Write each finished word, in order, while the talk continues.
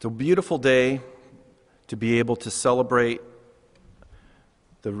It's a beautiful day to be able to celebrate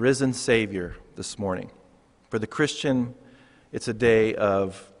the risen Savior this morning. For the Christian, it's a day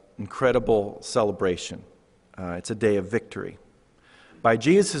of incredible celebration. It's a day of victory. By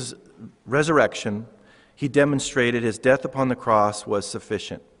Jesus' resurrection, he demonstrated his death upon the cross was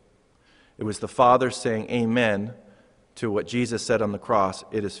sufficient. It was the Father saying amen to what Jesus said on the cross,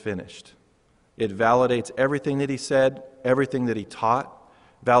 "It is finished." It validates everything that he said, everything that he taught,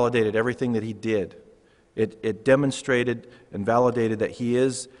 validated everything that he did. It demonstrated and validated that he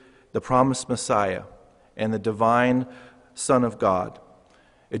is the promised Messiah and the divine Son of God.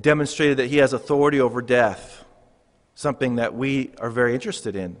 It demonstrated that he has authority over death, something that we are very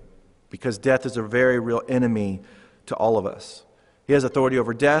interested in, because death is a very real enemy to all of us. He has authority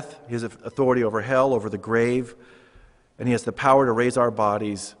over death, he has authority over hell, over the grave, and he has the power to raise our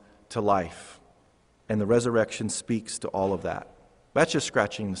bodies to life. And the resurrection speaks to all of that. That's just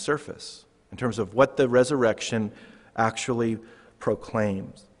scratching the surface in terms of what the resurrection actually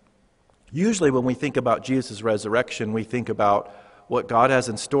proclaims. Usually when we think about Jesus' resurrection, we think about what God has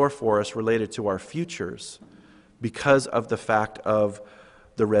in store for us related to our futures because of the fact of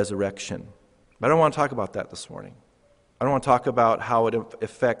the resurrection. But I don't want to talk about that this morning. I don't want to talk about how it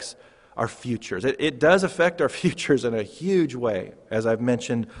affects our futures. It does affect our futures in a huge way, as I've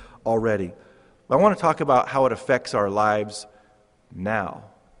mentioned already. But I want to talk about how it affects our lives now.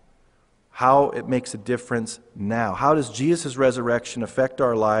 How it makes a difference now. How does Jesus' resurrection affect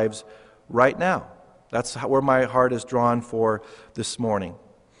our lives right now? That's where my heart is drawn for this morning.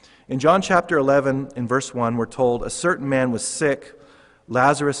 In John chapter 11, in verse 1, we're told, "A certain man was sick,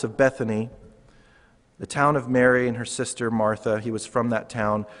 Lazarus of Bethany, the town of Mary and her sister Martha." He was from that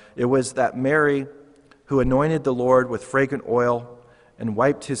town. It was that Mary who anointed the Lord with fragrant oil and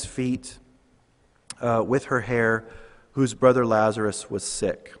wiped his feet with her hair, whose brother Lazarus was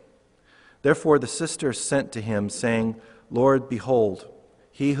sick. Therefore the sisters sent to him, saying, "Lord, behold,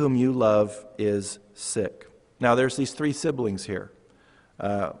 he whom you love is sick." Now there's these three siblings here,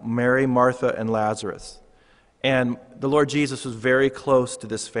 Mary, Martha, and Lazarus. And the Lord Jesus was very close to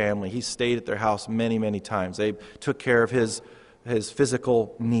this family. He stayed at their house many, many times. They took care of his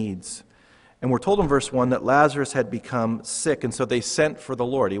physical needs. And we're told in verse 1 that Lazarus had become sick, and so they sent for the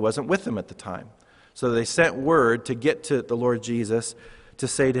Lord. He wasn't with them at the time. So they sent word to get to the Lord Jesus to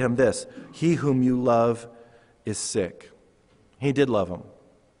say to him this, "He whom you love is sick." He did love them,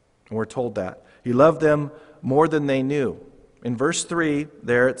 and we're told that. He loved them more than they knew. In verse 3,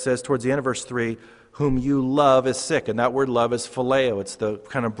 there it says, towards the end of verse 3, "Whom you love is sick." And that word love is phileo. It's the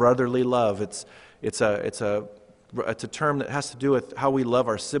kind of brotherly love. It's a term that has to do with how we love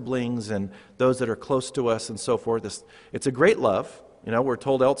our siblings and those that are close to us and so forth. It's a great love. You know, we're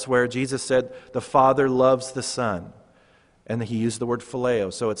told elsewhere, Jesus said, the Father loves the Son. And he used the word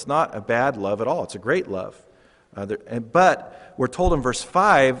phileo. So it's not a bad love at all. It's a great love. But we're told in verse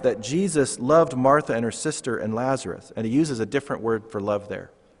 5 that Jesus loved Martha and her sister and Lazarus. And he uses a different word for love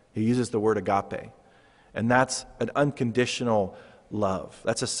there. He uses the word agape. And that's an unconditional love.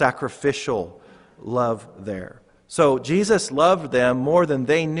 That's a sacrificial love there. So Jesus loved them more than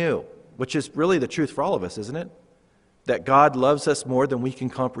they knew, which is really the truth for all of us, isn't it? That God loves us more than we can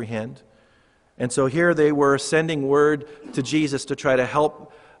comprehend. And so here they were sending word to Jesus to try to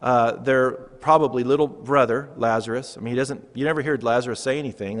help their probably little brother, Lazarus. I mean, you never hear Lazarus say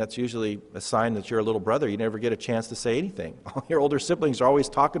anything. That's usually a sign that you're a little brother. You never get a chance to say anything. All your older siblings are always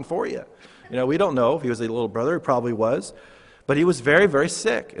talking for you. You know, we don't know if he was a little brother. He probably was. But he was very, very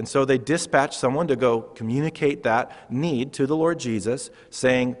sick. And so they dispatched someone to go communicate that need to the Lord Jesus,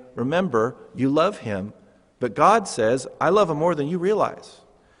 saying, "Remember, you love him, but God says, I love him more than you realize."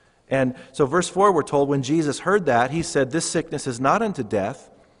 And so verse 4, we're told, when Jesus heard that, he said, "This sickness is not unto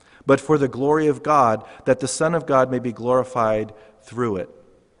death, but for the glory of God, that the Son of God may be glorified through it."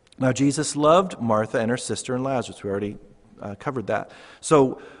 Now Jesus loved Martha and her sister and Lazarus. We already covered that.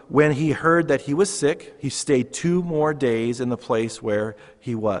 So when he heard that he was sick, he stayed 2 more days in the place where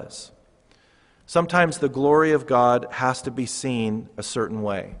he was. Sometimes the glory of God has to be seen a certain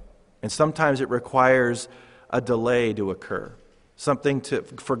way. And sometimes it requires a delay to occur. Something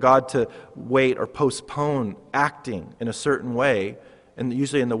for God to wait or postpone acting in a certain way, and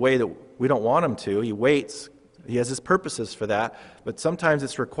usually in the way that we don't want him to. He waits. He has his purposes for that. But sometimes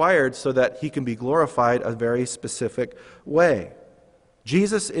it's required so that he can be glorified a very specific way.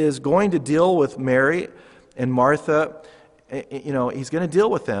 Jesus is going to deal with Mary and Martha. You know, he's going to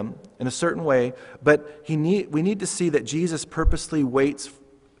deal with them in a certain way. But we need to see that Jesus purposely waits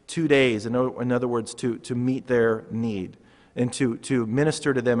 2 days, in other words, to meet their need. and to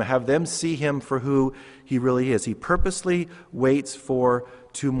minister to them and have them see him for who he really is. He purposely waits for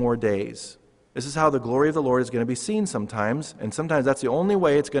 2 more days. This is how the glory of the Lord is going to be seen sometimes, and sometimes that's the only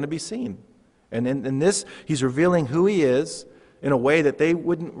way it's going to be seen. And in this, he's revealing who he is in a way that they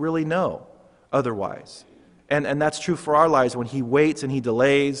wouldn't really know otherwise. And that's true for our lives. When he waits and he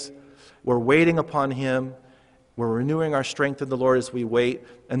delays, we're waiting upon him. We're renewing our strength in the Lord as we wait.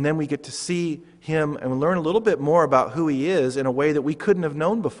 And then we get to see him and learn a little bit more about who he is in a way that we couldn't have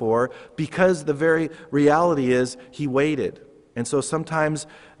known before, because the very reality is he waited. And so sometimes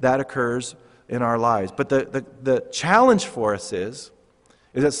that occurs in our lives. But the challenge for us is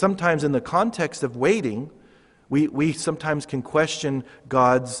that sometimes in the context of waiting, we sometimes can question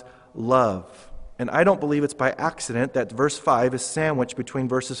God's love. And I don't believe it's by accident that verse 5 is sandwiched between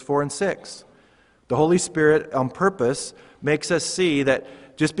verses 4 and 6. The Holy Spirit, on purpose, makes us see that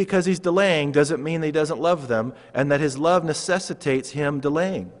just because he's delaying doesn't mean that he doesn't love them, and that his love necessitates him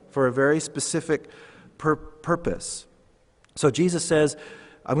delaying for a very specific purpose. So Jesus says,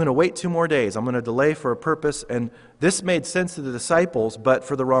 I'm going to wait 2 more days. I'm going to delay for a purpose. And this made sense to the disciples, but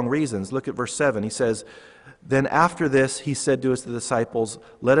for the wrong reasons. Look at verse 7. He says, then after this, he said to his disciples,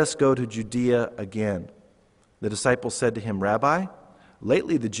 let us go to Judea again. The disciples said to him, Rabbi,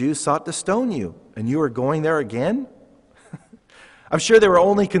 lately the Jews sought to stone you, and you are going there again? I'm sure they were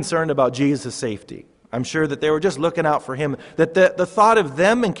only concerned about Jesus' safety. I'm sure that they were just looking out for him, that the thought of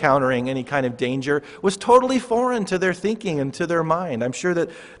them encountering any kind of danger was totally foreign to their thinking and to their mind. I'm sure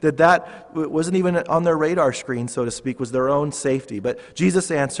that wasn't even on their radar screen, so to speak, was their own safety. But Jesus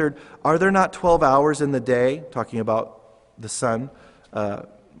answered, are there not 12 hours in the day? Talking about the sun.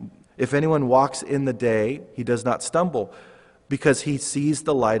 If anyone walks in the day, he does not stumble, because he sees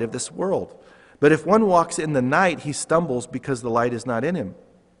the light of this world. But if one walks in the night, he stumbles because the light is not in him.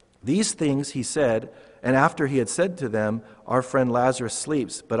 These things he said, and after he had said to them, our friend Lazarus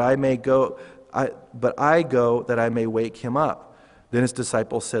sleeps, but I go that I may wake him up. Then his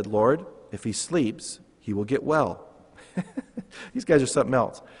disciples said, Lord, if he sleeps, he will get well. These guys are something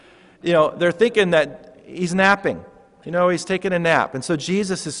else. They're thinking that he's napping. He's taking a nap. And so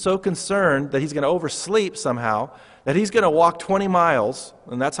Jesus is so concerned that he's going to oversleep somehow, that he's going to walk 20 miles,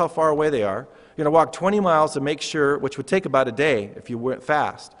 and that's how far away they are. You're going to walk 20 miles to make sure, which would take about a day if you went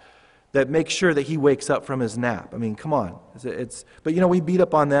fast, that makes sure that he wakes up from his nap. I mean, come on. But we beat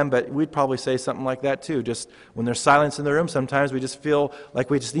up on them, but we'd probably say something like that too. Just when there's silence in the room, sometimes we just feel like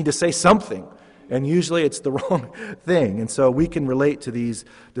we just need to say something. And usually it's the wrong thing. And so we can relate to these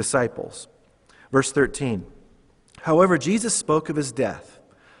disciples. Verse 13. However, Jesus spoke of his death,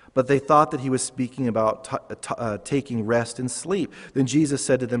 but they thought that he was speaking about taking rest and sleep. Then Jesus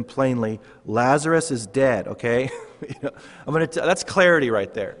said to them plainly, Lazarus is dead, okay? That's clarity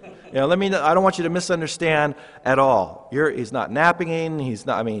right there. I don't want you to misunderstand at all. He's not napping,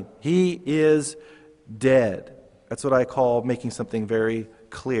 he is dead. That's what I call making something very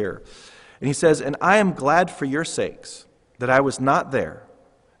clear. And he says, and I am glad for your sakes that I was not there,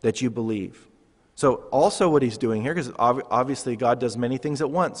 that you believe. So also what he's doing here, because obviously God does many things at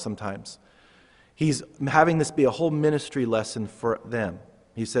once sometimes. He's having this be a whole ministry lesson for them.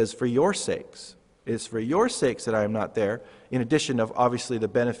 He says, for your sakes. It's for your sakes that I am not there, in addition of obviously the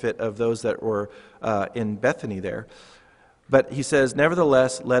benefit of those that were in Bethany there. But he says,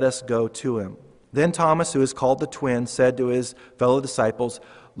 nevertheless, let us go to him. Then Thomas, who is called the twin, said to his fellow disciples,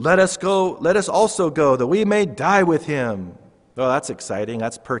 let us also go, that we may die with him. Oh, that's exciting.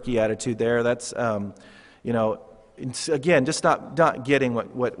 That's perky attitude there. That's, again, just not getting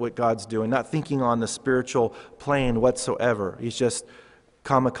what God's doing, not thinking on the spiritual plane whatsoever. He's just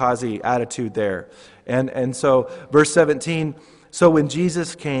kamikaze attitude there. And so, verse 17, so when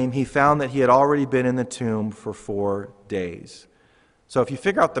Jesus came, he found that he had already been in the tomb for 4 days. So if you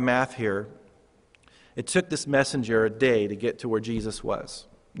figure out the math here, it took this messenger a day to get to where Jesus was.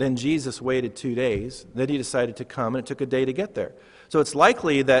 Then Jesus waited 2 days. Then he decided to come, and it took a day to get there. So it's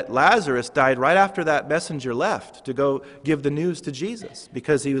likely that Lazarus died right after that messenger left to go give the news to Jesus,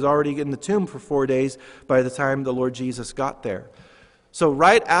 because he was already in the tomb for 4 days by the time the Lord Jesus got there. So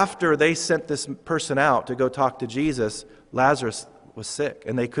right after they sent this person out to go talk to Jesus, Lazarus was sick,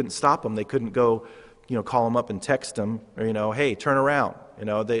 and they couldn't stop him. They couldn't go, call him up and text him, or, hey, turn around.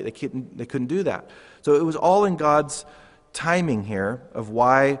 They couldn't do that. So it was all in God's timing here of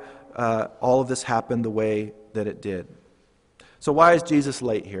why all of this happened the way that it did. So why is Jesus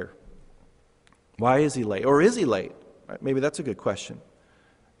late here? Why is he late? Or is he late? Maybe that's a good question.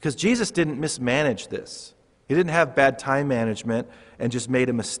 Because Jesus didn't mismanage this. He didn't have bad time management and just made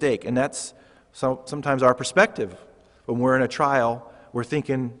a mistake. And that's sometimes our perspective. When we're in a trial, we're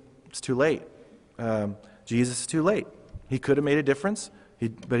thinking it's too late. Jesus is too late. He could have made a difference,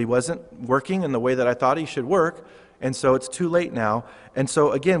 but he wasn't working in the way that I thought he should work, and so it's too late now. And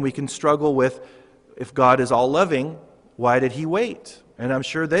so again, we can struggle with, if God is all-loving, why did he wait? And I'm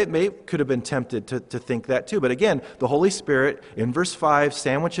sure they could have been tempted to think that too. But again, the Holy Spirit, in verse 5,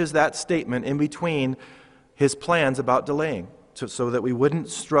 sandwiches that statement in between his plans about delaying, so that we wouldn't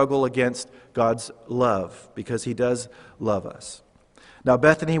struggle against God's love, because he does love us. Now,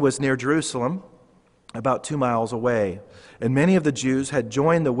 Bethany was near Jerusalem, about 2 miles away, and many of the Jews had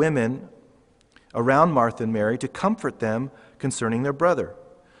joined the women around Martha and Mary to comfort them concerning their brother.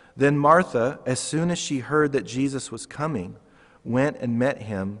 Then Martha, as soon as she heard that Jesus was coming, went and met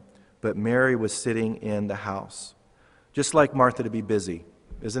him, but Mary was sitting in the house. Just like Martha to be busy,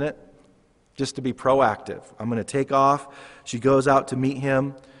 isn't it? Just to be proactive. I'm going to take off. She goes out to meet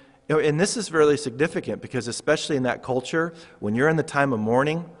him. And this is really significant because especially in that culture, when you're in the time of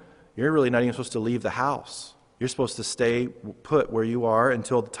mourning, you're really not even supposed to leave the house. You're supposed to stay put where you are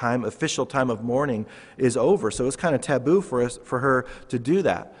until the official time of mourning is over. So it's kind of taboo for her to do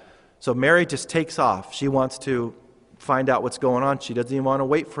that. So Mary just takes off. She wants to find out what's going on. She doesn't even want to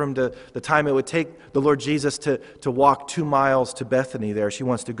wait for him the time it would take the Lord Jesus to walk 2 miles to Bethany there. She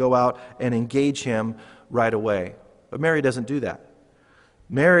wants to go out and engage him right away. But Mary doesn't do that.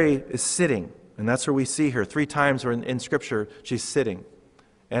 Mary is sitting, and that's where we see her. 3 times in Scripture, she's sitting.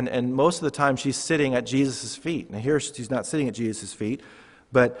 And most of the time, she's sitting at Jesus' feet. Now here, she's not sitting at Jesus' feet,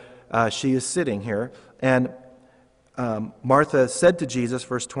 but she is sitting here. And Martha said to Jesus,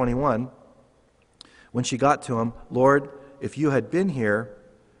 verse 21, when she got to him, "Lord, if you had been here,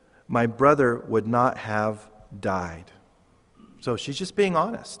 my brother would not have died." So she's just being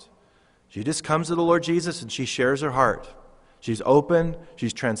honest. She just comes to the Lord Jesus and she shares her heart. She's open,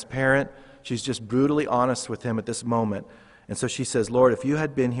 she's transparent, she's just brutally honest with him at this moment. And so she says, "Lord, if you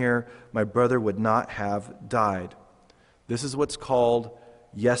had been here, my brother would not have died." This is what's called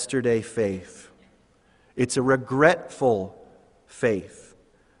yesterday faith. It's a regretful faith.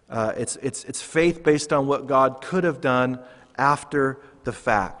 It's faith based on what God could have done after the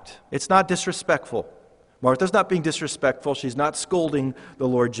fact. It's not disrespectful. Martha's not being disrespectful. She's not scolding the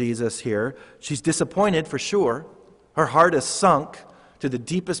Lord Jesus here. She's disappointed for sure. Her heart is sunk to the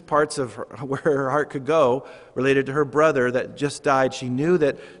deepest parts of where her heart could go related to her brother that just died. She knew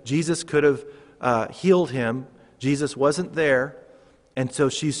that Jesus could have healed him. Jesus wasn't there. And so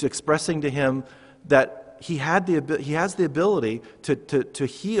she's expressing to him that he has the ability to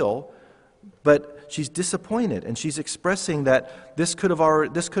heal, but she's disappointed, and she's expressing that this could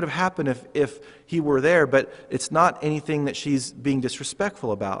have happened if he were there, but it's not anything that she's being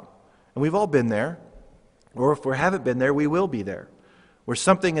disrespectful about. And we've all been there, or if we haven't been there, we will be there, where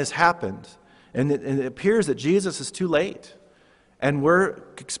something has happened, and it appears that Jesus is too late, and we're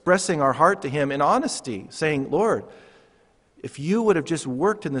expressing our heart to him in honesty, saying, "Lord, if you would have just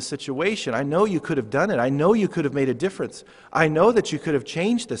worked in this situation, I know you could have done it. I know you could have made a difference. I know that you could have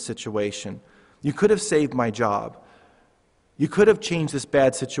changed this situation. You could have saved my job. You could have changed this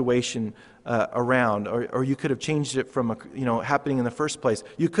bad situation around, or you could have changed it from happening in the first place.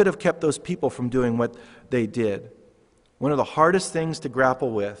 You could have kept those people from doing what they did." One of the hardest things to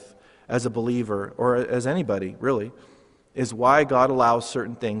grapple with as a believer, or as anybody really, is why God allows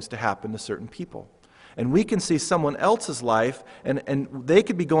certain things to happen to certain people. And we can see someone else's life, and they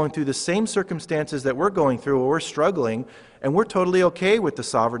could be going through the same circumstances that we're going through, or we're struggling, and we're totally okay with the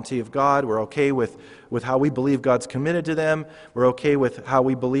sovereignty of God. We're okay with how we believe God's committed to them. We're okay with how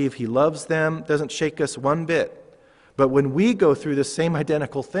we believe he loves them. It doesn't shake us one bit. But when we go through the same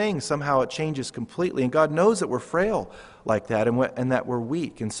identical thing, somehow it changes completely. And God knows that we're frail like that, and that we're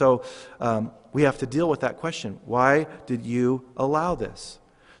weak. And so we have to deal with that question. Why did you allow this?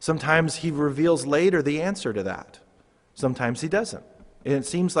 Sometimes he reveals later the answer to that. Sometimes he doesn't. And it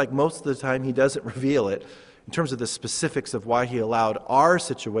seems like most of the time he doesn't reveal it in terms of the specifics of why he allowed our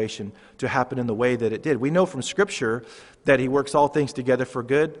situation to happen in the way that it did. We know from Scripture that he works all things together for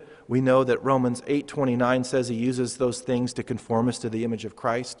good. We know that Romans 8:29 says he uses those things to conform us to the image of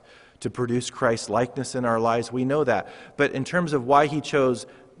Christ, to produce Christ's likeness in our lives. We know that. But in terms of why he chose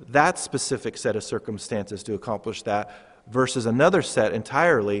that specific set of circumstances to accomplish that versus another set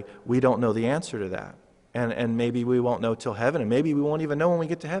entirely, we don't know the answer to that. And maybe we won't know till heaven, and maybe we won't even know when we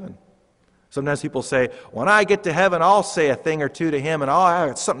get to heaven. Sometimes people say, when I get to heaven, I'll say a thing or two to him, and I'll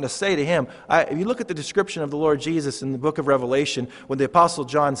have something to say to him. If you look at the description of the Lord Jesus in the book of Revelation, when the Apostle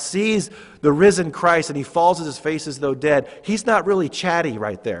John sees the risen Christ and he falls at his face as though dead, he's not really chatty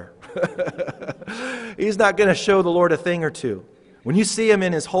right there. He's not going to show the Lord a thing or two. When you see Him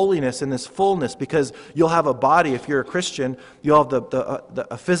in His holiness, in His fullness, because you'll have a body, if you're a Christian, you'll have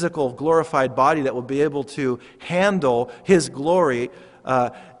a physical, glorified body that will be able to handle His glory.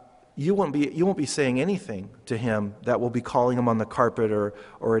 You won't be saying anything to Him that will be calling Him on the carpet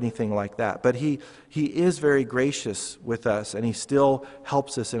or anything like that. But He is very gracious with us, and He still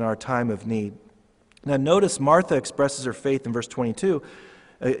helps us in our time of need. Now notice Martha expresses her faith in verse 22.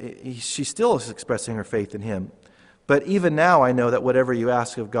 She still is expressing her faith in Him. But even now I know that whatever you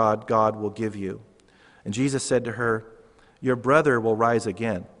ask of God, God will give you. And Jesus said to her, your brother will rise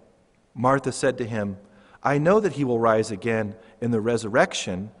again. Martha said to Him, I know that he will rise again in the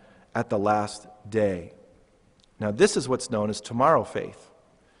resurrection at the last day. Now this is what's known as tomorrow faith.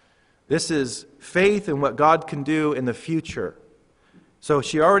 This is faith in what God can do in the future. So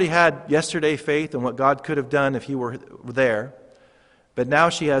she already had yesterday faith in what God could have done if He were there. But now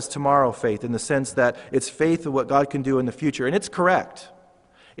she has tomorrow faith in the sense that it's faith in what God can do in the future. And it's correct.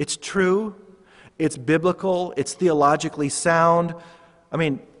 It's true. It's biblical. It's theologically sound. I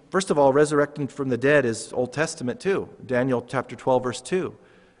mean, first of all, resurrecting from the dead is Old Testament too. Daniel chapter 12, verse 2.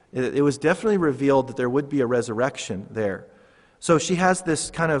 It was definitely revealed that there would be a resurrection there. So she has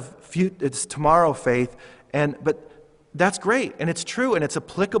this kind of it's tomorrow faith, but that's great, and it's true, and it's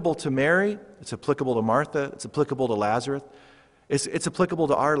applicable to Mary, it's applicable to Martha, it's applicable to Lazarus, it's applicable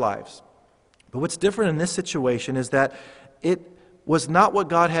to our lives. But what's different in this situation is that it was not what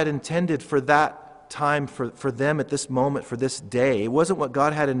God had intended for that time, for them at this moment, for this day. It wasn't what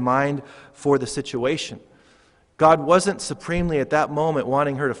God had in mind for the situation. God wasn't supremely at that moment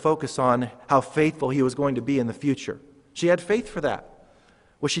wanting her to focus on how faithful He was going to be in the future. She had faith for that.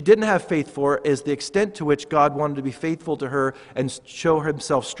 What she didn't have faith for is the extent to which God wanted to be faithful to her and show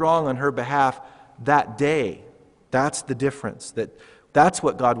Himself strong on her behalf that day. That's the difference. That's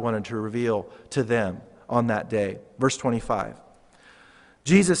what God wanted to reveal to them on that day. Verse 25.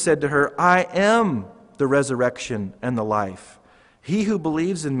 Jesus said to her, I am the resurrection and the life. He who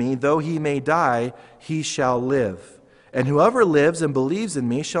believes in me, though he may die, he shall live. And whoever lives and believes in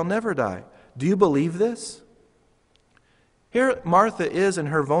me shall never die. Do you believe this? Here Martha is in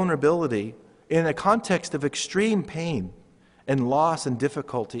her vulnerability in a context of extreme pain and loss and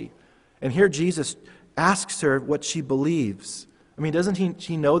difficulty. And here Jesus asks her what she believes. I mean, doesn't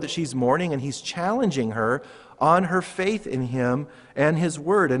she know that she's mourning, and He's challenging her on her faith in Him and His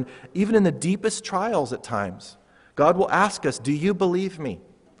Word. And even in the deepest trials at times, God will ask us, do you believe me?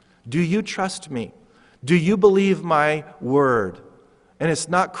 Do you trust me? Do you believe my word? And it's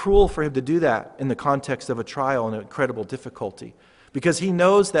not cruel for Him to do that in the context of a trial and incredible difficulty, because He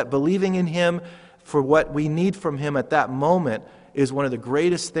knows that believing in Him for what we need from Him at that moment is one of the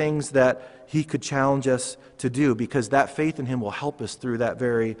greatest things that He could challenge us to do, because that faith in Him will help us through that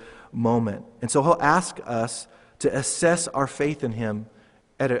very moment. And so He'll ask us to assess our faith in Him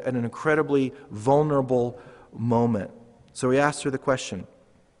at an incredibly vulnerable moment. So He asked her the question.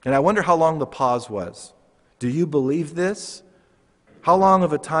 And I wonder how long the pause was. Do you believe this? How long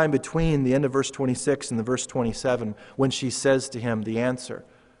of a time between the end of verse 26 and the verse 27 when she says to Him the answer?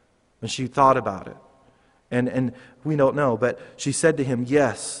 When she thought about it. And we don't know, but she said to Him,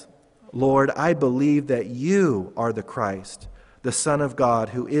 yes, Lord, I believe that you are the Christ, the Son of God,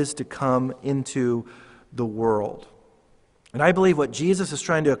 who is to come into the world. And I believe what Jesus is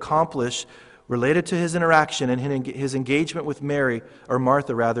trying to accomplish related to His interaction and His engagement with Mary, or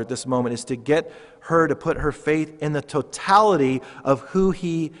Martha rather, at this moment, is to get her to put her faith in the totality of who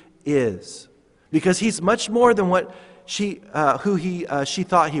He is. Because He's much more than what she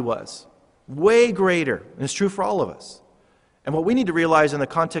thought He was. Way greater. And it's true for all of us. And what we need to realize in the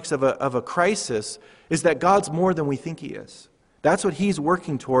context of a crisis is that God's more than we think He is. That's what He's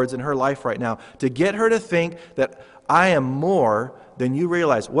working towards in her life right now, to get her to think that I am more than you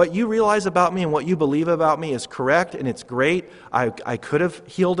realize. What you realize about me and what you believe about me is correct, and it's great. I could have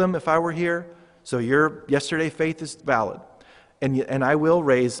healed him if I were here, so your yesterday faith is valid. And I will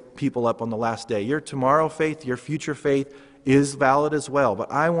raise people up on the last day. Your tomorrow faith, your future faith is valid as well.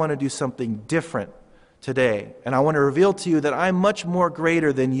 But I want to do something different today. And I want to reveal to you that I'm much more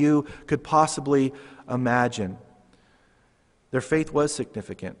greater than you could possibly imagine. Their faith was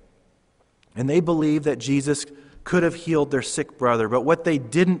significant. And they believed that Jesus could have healed their sick brother. But what they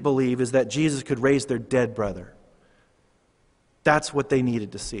didn't believe is that Jesus could raise their dead brother. That's what they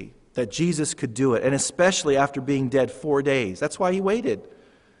needed to see. That Jesus could do it. And especially after being dead 4 days. That's why He waited.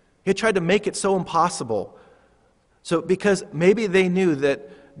 He tried to make it so impossible. So because maybe they knew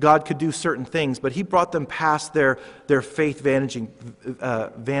that God could do certain things, but He brought them past their faith vanishing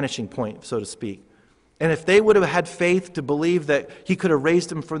point, so to speak. And if they would have had faith to believe that he could have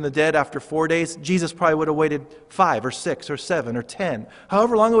raised him from the dead after 4 days, Jesus probably would have waited 5 or 6 or 7 or 10,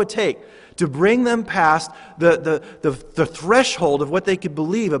 however long it would take, to bring them past the threshold of what they could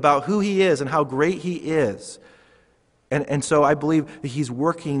believe about who he is and how great he is. And so I believe that he's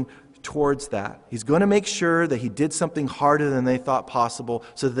working towards that. He's going to make sure that he did something harder than they thought possible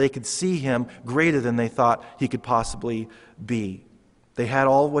so that they could see him greater than they thought he could possibly be. They had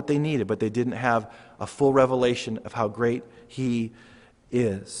all what they needed, but they didn't have a full revelation of how great he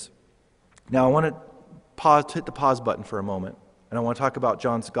is. Now I want to hit the pause button for a moment, and I want to talk about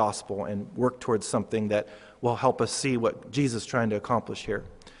John's gospel and work towards something that will help us see what Jesus is trying to accomplish here.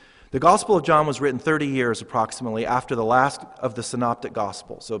 The Gospel of John was written 30 years approximately after the last of the synoptic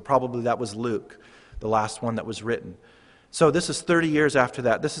gospels. So probably that was Luke, the last one that was written. So this is 30 years after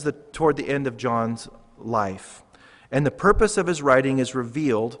that. This is toward the end of John's life. And the purpose of his writing is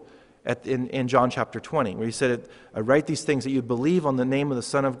revealed in John chapter 20, where he said, I write these things that you believe on the name of the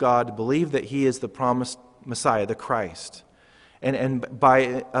Son of God, believe that he is the promised Messiah, the Christ. And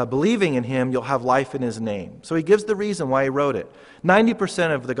by believing in him, you'll have life in his name. So he gives the reason why he wrote it.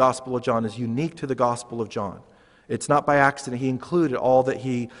 90% of the Gospel of John is unique to the Gospel of John. It's not by accident. He included all that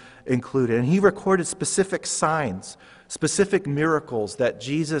he included. And he recorded specific signs, specific miracles that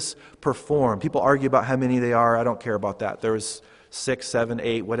Jesus performed. People argue about how many they are. I don't care about that. There was 6, 7,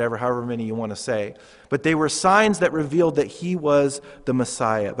 8, whatever, however many you want to say. But they were signs that revealed that he was the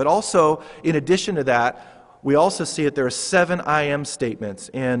Messiah. But also, in addition to that, we also see that there are 7 I am statements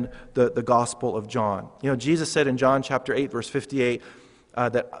in the Gospel of John. You know, Jesus said in John chapter 8, verse 58,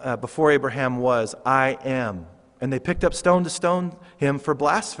 that before Abraham was, I am. And they picked up stone to stone him for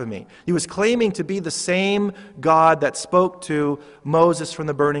blasphemy. He was claiming to be the same God that spoke to Moses from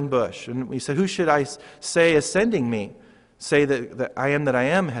the burning bush. And he said, who should I say is sending me? Say that I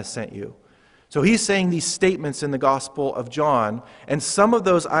am has sent you. So he's saying these statements in the Gospel of John, and some of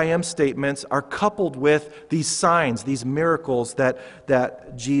those I am statements are coupled with these signs, these miracles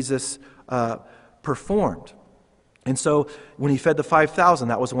that Jesus performed. And so when he fed the 5,000,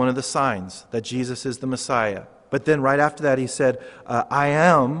 that was one of the signs that Jesus is the Messiah. But then right after that he said, I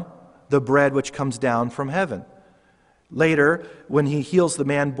am the bread which comes down from heaven. Later, when he heals the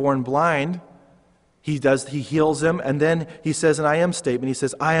man born blind, he heals him, and then he says an I am statement. He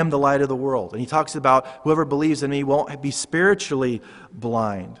says, I am the light of the world. And he talks about whoever believes in me won't be spiritually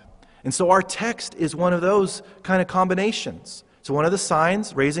blind. And so our text is one of those kind of combinations. So one of the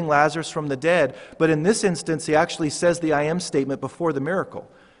signs, raising Lazarus from the dead, but in this instance, he actually says the I am statement before the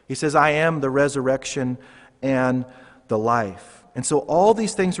miracle. He says, I am the resurrection and the life. And so all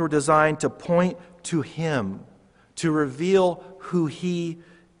these things were designed to point to him, to reveal who he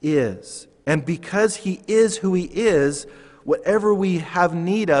is. And because he is who he is, whatever we have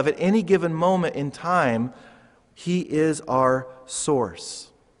need of at any given moment in time, he is our source.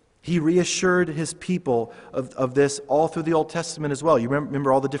 He reassured his people of this all through the Old Testament as well. You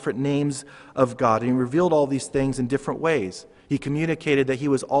remember all the different names of God, and he revealed all these things in different ways. He communicated that he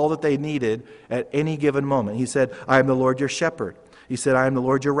was all that they needed at any given moment. He said, I am the Lord your shepherd. He said, I am the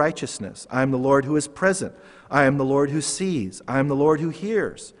Lord your righteousness. I am the Lord who is present. I am the Lord who sees. I am the Lord who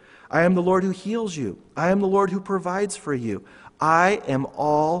hears. I am the Lord who heals you. I am the Lord who provides for you. I am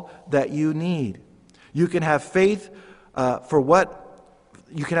all that you need. You can have faith for what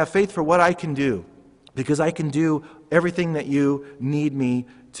I can do, because I can do everything that you need me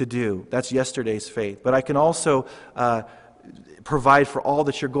to do. That's yesterday's faith. But I can also provide for all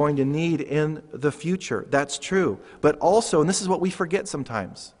that you're going to need in the future. That's true. But also, and this is what we forget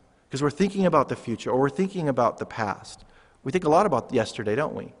sometimes, because we're thinking about the future or we're thinking about the past. We think a lot about yesterday,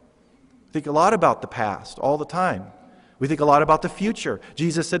 don't we? We think a lot about the past all the time. We think a lot about the future.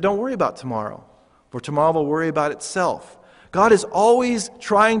 Jesus said, don't worry about tomorrow, for tomorrow will worry about itself. God is always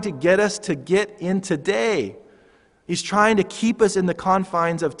trying to get us to get in today. He's trying to keep us in the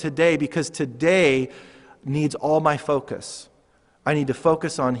confines of today, because today needs all my focus. I need to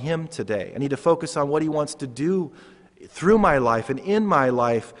focus on him today. I need to focus on what he wants to do through my life and in my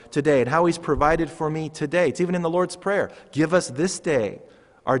life today, and how he's provided for me today. It's even in the Lord's Prayer. Give us this day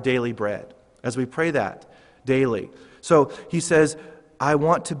our daily bread, as we pray that daily. So he says, I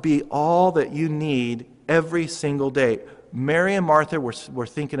want to be all that you need every single day. Mary and Martha were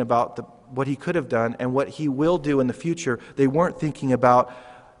thinking about what he could have done and what he will do in the future. They weren't thinking about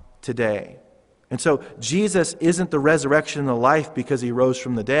today. And so Jesus isn't the resurrection and the life because he rose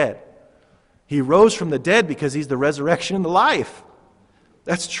from the dead. He rose from the dead because he's the resurrection and the life.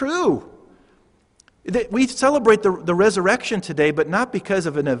 That's true. We celebrate the resurrection today, but not because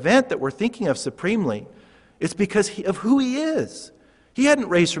of an event that we're thinking of supremely. It's because of who he is. He hadn't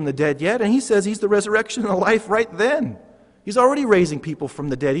raised from the dead yet, and he says he's the resurrection and the life right then. He's already raising people from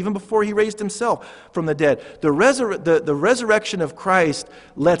the dead, even before he raised himself from the dead. The resurrection of Christ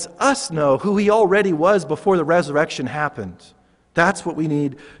lets us know who he already was before the resurrection happened. That's what we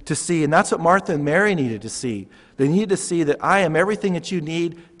need to see, and that's what Martha and Mary needed to see. They needed to see that I am everything that you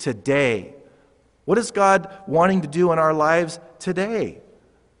need today. What is God wanting to do in our lives today?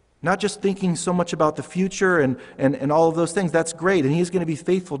 Not just thinking so much about the future and all of those things. That's great, and he's going to be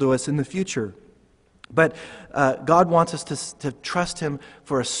faithful to us in the future. But God wants us to trust him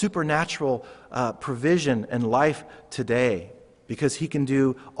for a supernatural provision and life today, because he can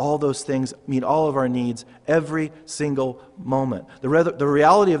do all those things, meet all of our needs every single moment. The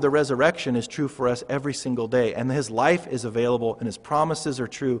reality of the resurrection is true for us every single day, and his life is available, and his promises are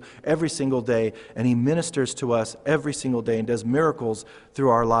true every single day, and he ministers to us every single day and does miracles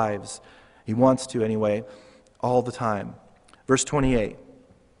through our lives. He wants to anyway, all the time. Verse 28.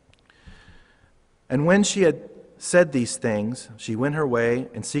 And when she had said these things, she went her way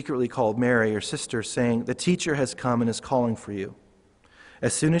and secretly called Mary, her sister, saying, "The teacher has come and is calling for you."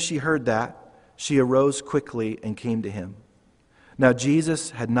 As soon as she heard that, she arose quickly and came to him. Now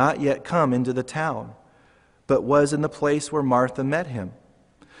Jesus had not yet come into the town, but was in the place where Martha met him.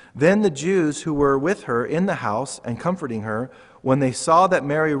 Then the Jews who were with her in the house and comforting her, when they saw that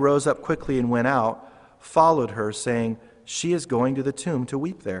Mary rose up quickly and went out, followed her, saying, "She is going to the tomb to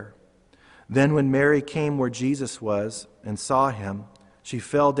weep there." Then when Mary came where Jesus was and saw him, she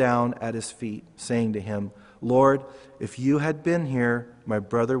fell down at his feet, saying to him, "Lord, if you had been here, my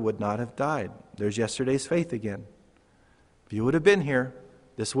brother would not have died." There's yesterday's faith again. If you would have been here,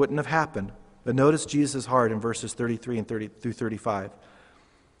 this wouldn't have happened. But notice Jesus' heart in verses 33 and 30 through 35.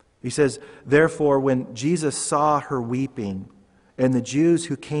 He says, "Therefore, when Jesus saw her weeping, and the Jews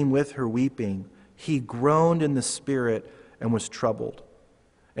who came with her weeping, he groaned in the spirit and was troubled.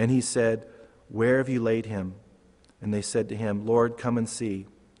 And he said, 'Where have you laid him?' And they said to him, 'Lord, come and see.'"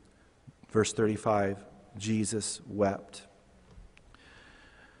 Verse 35, Jesus wept.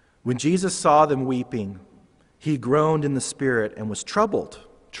 When Jesus saw them weeping, he groaned in the spirit and was troubled.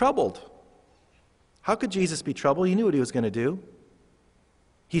 Troubled. How could Jesus be troubled? He knew what he was going to do.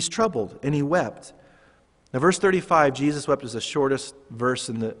 He's troubled, and he wept. Now, verse 35, Jesus wept, is the shortest verse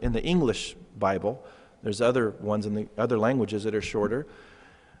in the English Bible. There's other ones in the other languages that are shorter.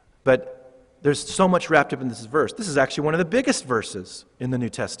 But there's so much wrapped up in this verse. This is actually one of the biggest verses in the New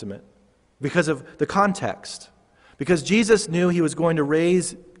Testament because of the context. Because Jesus knew he was going to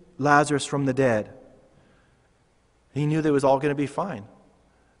raise Lazarus from the dead. He knew that it was all going to be fine.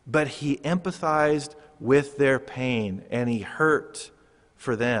 But he empathized with their pain, and he hurt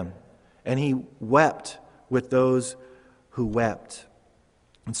for them. And he wept with those who wept.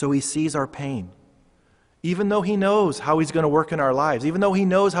 And so he sees our pain. Even though he knows how he's going to work in our lives, even though he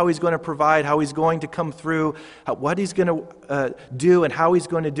knows how he's going to provide, how he's going to come through, what he's going to do and how he's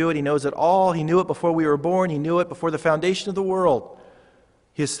going to do it, he knows it all. He knew it before we were born. He knew it before the foundation of the world.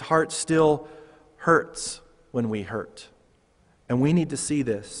 His heart still hurts when we hurt. And we need to see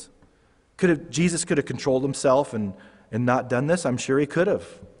this. Jesus could have controlled himself and not done this. I'm sure he could have.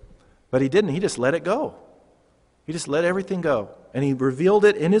 But he didn't. He just let it go. He just let everything go. And he revealed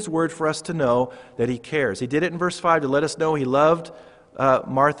it in his word for us to know that he cares. He did it in verse 5 to let us know he loved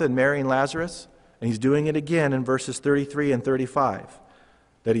Martha and Mary and Lazarus. And he's doing it again in verses 33 and 35.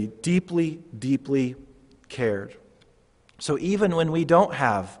 That he deeply, deeply cared. So even when we don't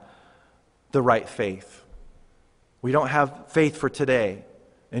have the right faith, we don't have faith for today,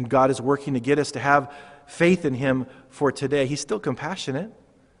 and God is working to get us to have faith in him for today, he's still compassionate.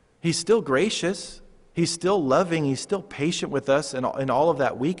 He's still gracious. He's still loving. He's still patient with us in all of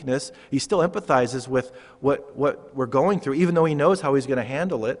that weakness. He still empathizes with what we're going through, even though he knows how he's going to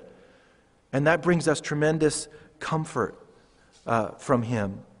handle it. And that brings us tremendous comfort from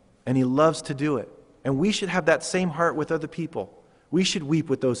him. And he loves to do it. And we should have that same heart with other people. We should weep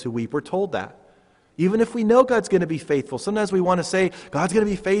with those who weep. We're told that. Even if we know God's going to be faithful. Sometimes we want to say, God's going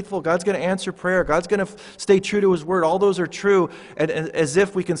to be faithful. God's going to answer prayer. God's going to stay true to his word. All those are true. And as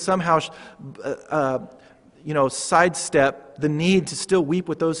if we can somehow sidestep the need to still weep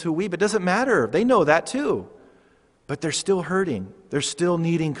with those who weep. It doesn't matter. They know that too. But they're still hurting. They're still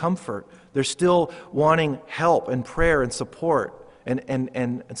needing comfort. They're still wanting help and prayer and support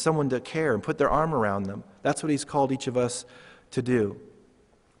and someone to care and put their arm around them. That's what he's called each of us to do.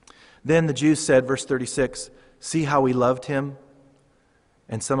 Then the Jews said, verse 36, "See how we loved him?"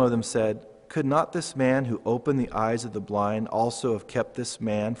 And some of them said, "Could not this man who opened the eyes of the blind also have kept this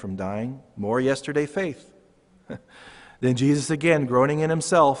man from dying?" More yesterday faith. Then Jesus again, groaning in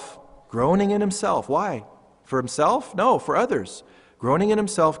himself. Why? For himself? No, for others. Groaning in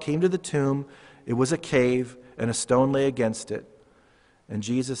himself, came to the tomb. It was a cave, and a stone lay against it. And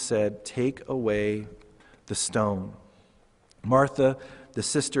Jesus said, "Take away the stone." Martha, the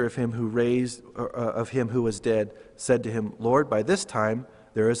sister of him who was dead, said to him, "Lord, by this time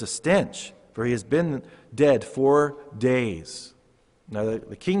there is a stench, for he has been dead 4 days." Now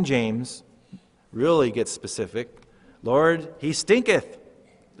the King James really gets specific. "Lord, he stinketh."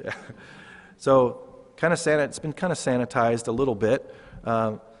 So it's been kind of sanitized a little bit,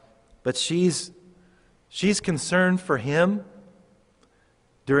 but she's concerned for him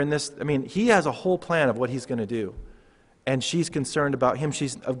during this. I mean, he has a whole plan of what he's going to do, and she's concerned about him.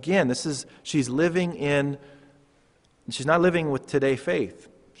 She's living in. She's not living with today faith.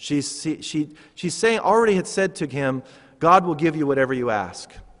 She's saying, already had said to him, "God will give you whatever you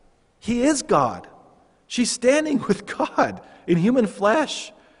ask." He is God. She's standing with God in human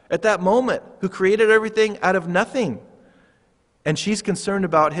flesh at that moment, who created everything out of nothing. And she's concerned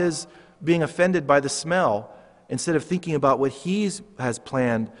about his being offended by the smell instead of thinking about what he has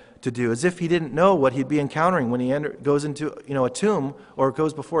planned to do, as if he didn't know what he'd be encountering when he goes into a tomb, or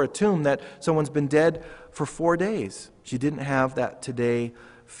goes before a tomb, that someone's been dead for 4 days. She didn't have that today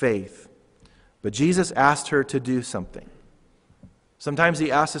faith. But Jesus asked her to do something. Sometimes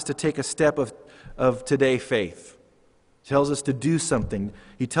he asks us to take a step of today faith. He tells us to do something.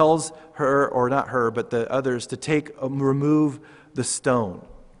 He tells her, or not her, but the others, to remove the stone.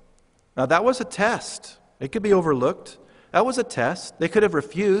 Now that was a test. It could be overlooked. That was a test. They could have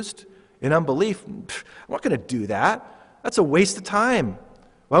refused in unbelief. I'm not going to do that. That's a waste of time.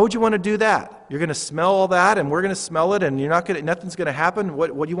 Why would you want to do that? You're going to smell all that, and we're going to smell it, and nothing's going to happen.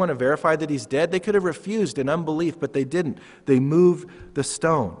 What do you want to verify that he's dead? They could have refused in unbelief, but they didn't. They moved the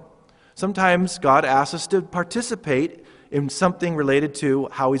stone. Sometimes God asks us to participate in something related to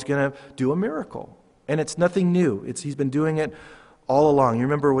how he's going to do a miracle. And it's nothing new. He's been doing it all along. You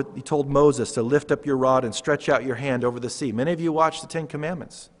remember what he told Moses, to lift up your rod and stretch out your hand over the sea. Many of you watched the 10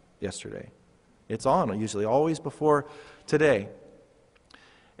 Commandments yesterday. It's on, usually always before today.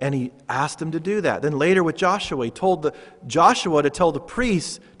 And he asked him to do that. Then later with Joshua, he told Joshua to tell the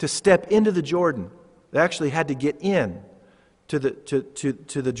priests to step into the Jordan. They actually had to get in to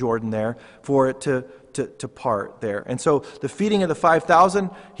the Jordan there for it to part there. And so the feeding of the 5,000,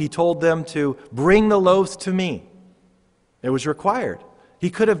 he told them to bring the loaves to me. It was required. He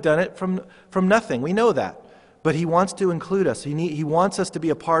could have done it from nothing. We know that. But he wants to include us. He wants us to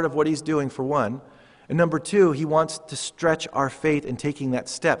be a part of what he's doing, for one. And number two, he wants to stretch our faith in taking that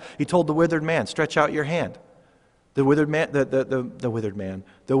step. He told the withered man, "Stretch out your hand." The withered man,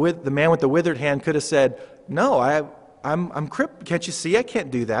 the man with the withered hand could have said, "No, I'm crippled. Can't you see? I can't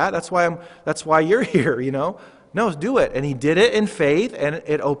do that. That's why you're here, No, do it." And he did it in faith, and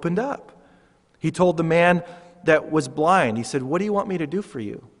it opened up. He told the man that was blind, he said, "What do you want me to do for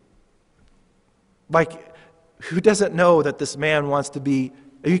you?" Like, who doesn't know that this man wants to be?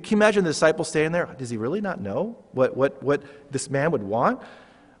 You can imagine the disciples standing there. Does he really not know what this man would want?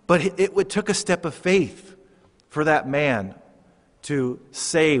 But it took a step of faith for that man to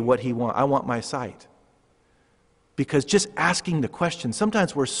say what he wants. "I want my sight." Because just asking the question,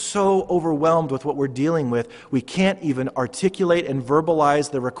 sometimes we're so overwhelmed with what we're dealing with, we can't even articulate and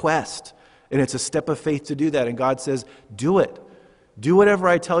verbalize the request. And it's a step of faith to do that. And God says, "Do it. Do whatever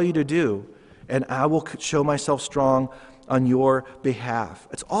I tell you to do, and I will show myself strong on your behalf."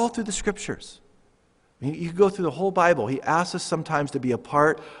 It's all through the Scriptures. You can go through the whole Bible. He asks us sometimes to be a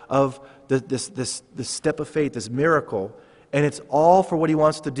part of this step of faith, this miracle, and it's all for what he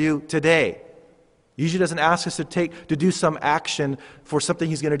wants to do today. He usually doesn't ask us to do some action for something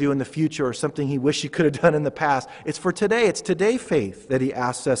he's going to do in the future or something he wished he could have done in the past. It's for today. It's today faith that he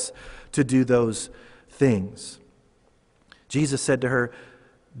asks us to do those things. Jesus said to her,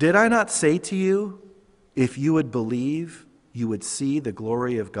 "Did I not say to you, if you would believe, you would see the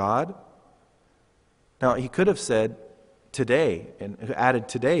glory of God?" Now, he could have said today and added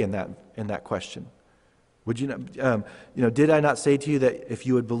today in that question. Would you not, did I not say to you that if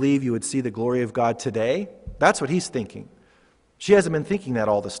you would believe, you would see the glory of God today? That's what he's thinking. She hasn't been thinking that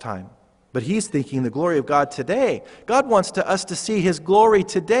all this time. But he's thinking the glory of God today. God wants us to see his glory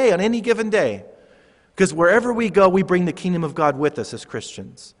today, on any given day. Because wherever we go, we bring the kingdom of God with us as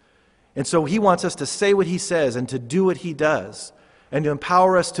Christians. And so he wants us to say what he says and to do what he does, and to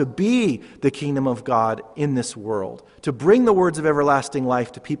empower us to be the kingdom of God in this world, to bring the words of everlasting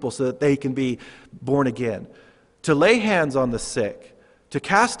life to people so that they can be born again, to lay hands on the sick, to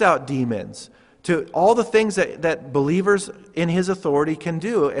cast out demons, to all the things that believers in his authority can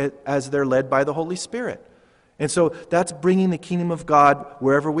do as they're led by the Holy Spirit. And so that's bringing the kingdom of God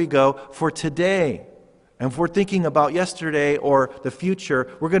wherever we go for today. And if we're thinking about yesterday or the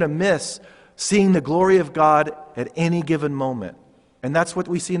future, we're going to miss seeing the glory of God at any given moment. And that's what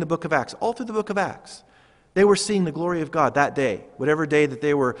we see in the book of Acts, all through the book of Acts. They were seeing the glory of God that day. Whatever day that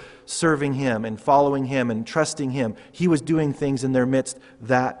they were serving Him and following Him and trusting Him, He was doing things in their midst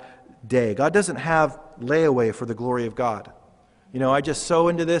that day. God doesn't have layaway for the glory of God. You know, I just sow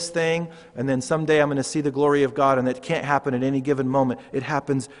into this thing, and then someday I'm going to see the glory of God, and it can't happen at any given moment. It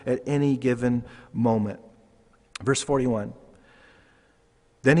happens at any given moment. Verse 41.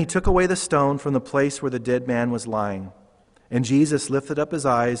 Then He took away the stone from the place where the dead man was lying. And Jesus lifted up His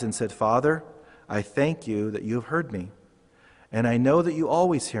eyes and said, Father, I thank You that You have heard me. And I know that You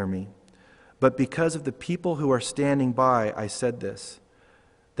always hear me. But because of the people who are standing by, I said this,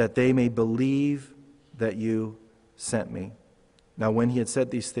 that they may believe that You sent me. Now when He had said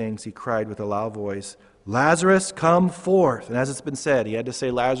these things, He cried with a loud voice, Lazarus, come forth. And as it's been said, He had to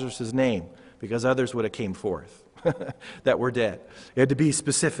say Lazarus' name because others would have came forth that were dead. He had to be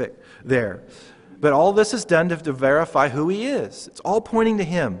specific there. But all this is done to verify who He is. It's all pointing to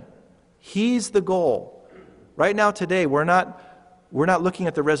Him. He's the goal. Right now, today, we're not looking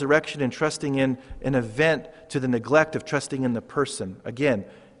at the resurrection and trusting in an event to the neglect of trusting in the person. Again,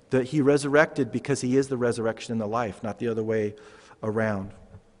 that He resurrected because He is the resurrection and the life, not the other way around.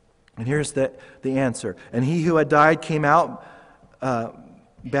 And here's the answer. And he who had died came out,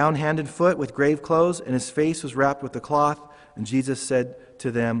 bound hand and foot with grave clothes, and his face was wrapped with a cloth. And Jesus said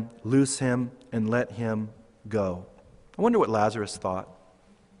to them, Loose him and let him go. I wonder what Lazarus thought.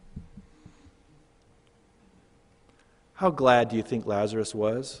 How glad do you think Lazarus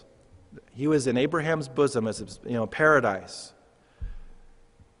was? He was in Abraham's bosom, as paradise.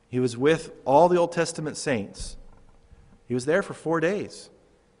 He was with all the Old Testament saints. He was there for 4 days.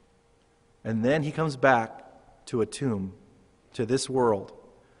 And then he comes back to a tomb, to this world.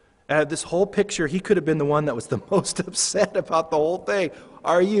 And this whole picture, he could have been the one that was the most upset about the whole thing.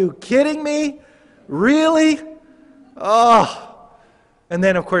 Are you kidding me? Really? Oh. And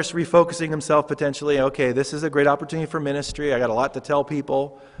then, of course, refocusing himself potentially. Okay, this is a great opportunity for ministry. I got a lot to tell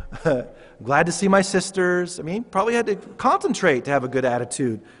people. Glad to see my sisters. I mean, probably had to concentrate to have a good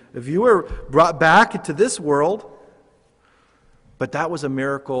attitude. If you were brought back into this world, but that was a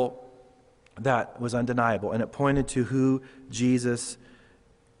miracle that was undeniable, and it pointed to who Jesus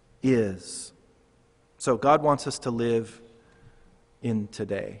is. So God wants us to live in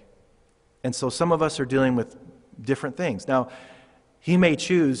today. And so some of us are dealing with different things. Now, He may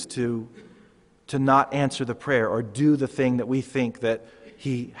choose to not answer the prayer or do the thing that we think that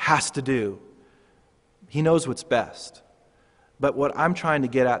He has to do. He knows what's best. But what I'm trying to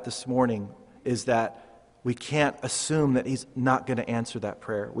get at this morning is that we can't assume that He's not going to answer that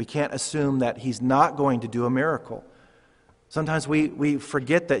prayer. We can't assume that He's not going to do a miracle. Sometimes we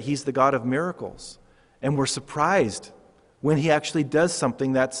forget that He's the God of miracles, and we're surprised when He actually does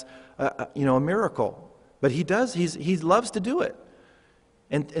something that's a miracle. But He does. He loves to do it.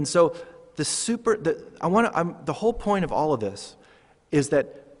 And so the whole point of all of this is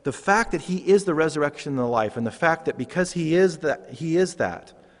that the fact that He is the resurrection and the life, and the fact that because He is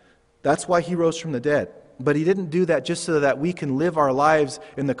that, that's why He rose from the dead. But He didn't do that just so that we can live our lives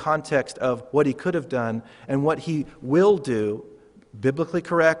in the context of what He could have done and what He will do, biblically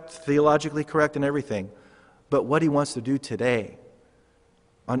correct, theologically correct, and everything, but what He wants to do today.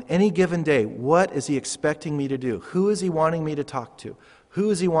 On any given day, what is He expecting me to do? Who is He wanting me to talk to? Who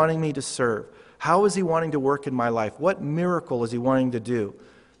is He wanting me to serve? How is He wanting to work in my life? What miracle is He wanting to do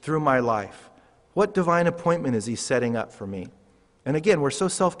through my life? What divine appointment is He setting up for me? And again, we're so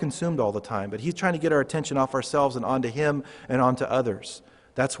self-consumed all the time, but He's trying to get our attention off ourselves and onto Him and onto others.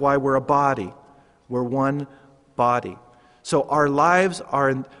 That's why we're a body. We're one body. So our lives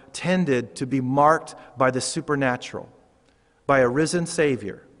are intended to be marked by the supernatural, by a risen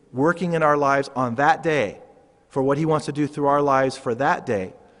Savior, working in our lives on that day for what He wants to do through our lives for that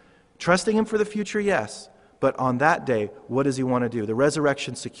day. Trusting Him for the future, yes, but on that day, what does He want to do? The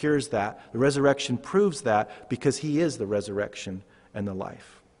resurrection secures that. The resurrection proves that because He is the resurrection and the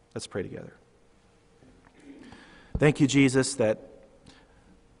life. Let's pray together. Thank You, Jesus, that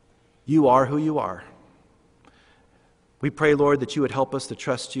You are who You are. We pray, Lord, that You would help us to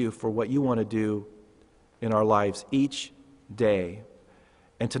trust You for what You want to do in our lives each day,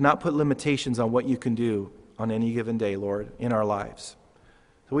 and to not put limitations on what You can do on any given day, Lord, in our lives.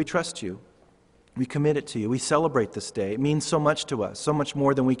 So we trust You. We commit it to You. We celebrate this day. It means so much to us, so much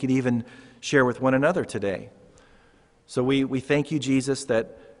more than we could even share with one another today. So we thank You, Jesus,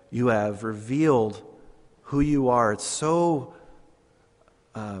 that You have revealed who You are. It's so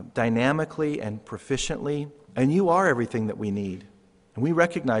dynamically and proficiently, and You are everything that we need. And we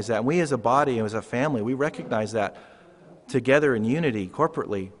recognize that. And we as a body and as a family, we recognize that together in unity,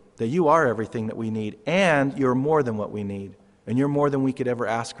 corporately, that you are everything that we need. And you're more than what we need. And you're more than we could ever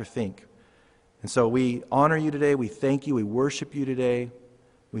ask or think. And so we honor you today. We thank you. We worship you today.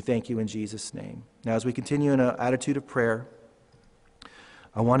 We thank you in Jesus' name. Now, as we continue in an attitude of prayer,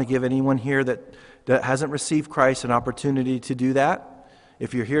 I want to give anyone here that hasn't received Christ an opportunity to do that.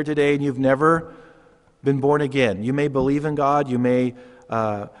 If you're here today and you've never been born again, you may believe in God, you may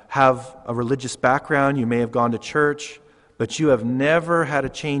have a religious background, you may have gone to church, but you have never had a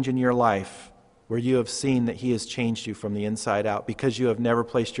change in your life where you have seen that He has changed you from the inside out because you have never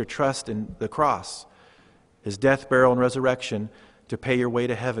placed your trust in the cross, His death, burial, and resurrection to pay your way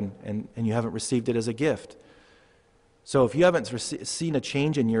to heaven, and you haven't received it as a gift. So if you haven't seen a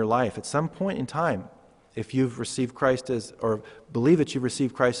change in your life at some point in time, if you've received Christ or believe that you've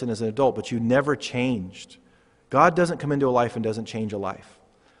received Christ as an adult, but you never changed, God doesn't come into a life and doesn't change a life.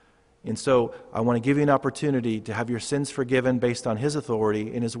 And so I want to give you an opportunity to have your sins forgiven based on His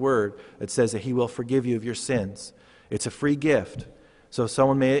authority in His Word that says that He will forgive you of your sins. It's a free gift. So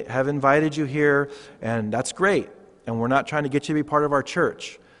someone may have invited you here, and that's great. And we're not trying to get you to be part of our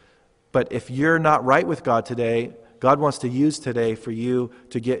church. But if you're not right with God today, God wants to use today for you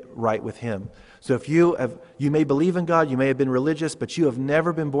to get right with Him. So if you may believe in God, you may have been religious, but you have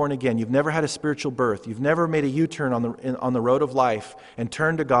never been born again. You've never had a spiritual birth. You've never made a U-turn on the road of life and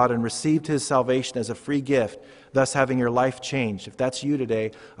turned to God and received His salvation as a free gift, thus having your life changed. If that's you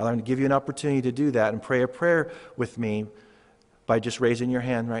today, I'm going to give you an opportunity to do that and pray a prayer with me by just raising your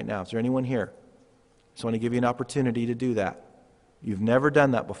hand right now. Is there anyone here? I just want to give you an opportunity to do that. You've never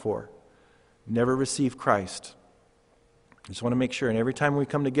done that before. You've never received Christ. I just want to make sure, and every time we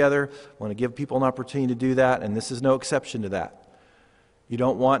come together, I want to give people an opportunity to do that, and this is no exception to that.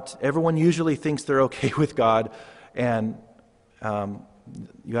 Everyone usually thinks they're okay with God, and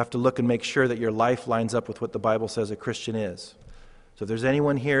you have to look and make sure that your life lines up with what the Bible says a Christian is. So if there's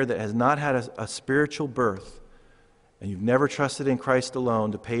anyone here that has not had a spiritual birth, and you've never trusted in Christ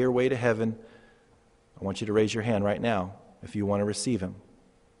alone to pay your way to heaven, I want you to raise your hand right now if you want to receive Him.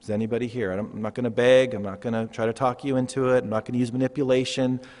 Is anybody here? I'm not going to beg. I'm not going to try to talk you into it. I'm not going to use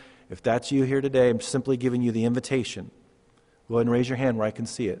manipulation. If that's you here today, I'm simply giving you the invitation. Go ahead and raise your hand where I can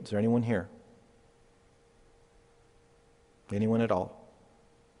see it. Is there anyone here? Anyone at all?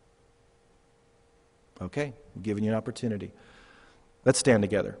 Okay, I'm giving you an opportunity. Let's stand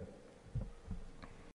together.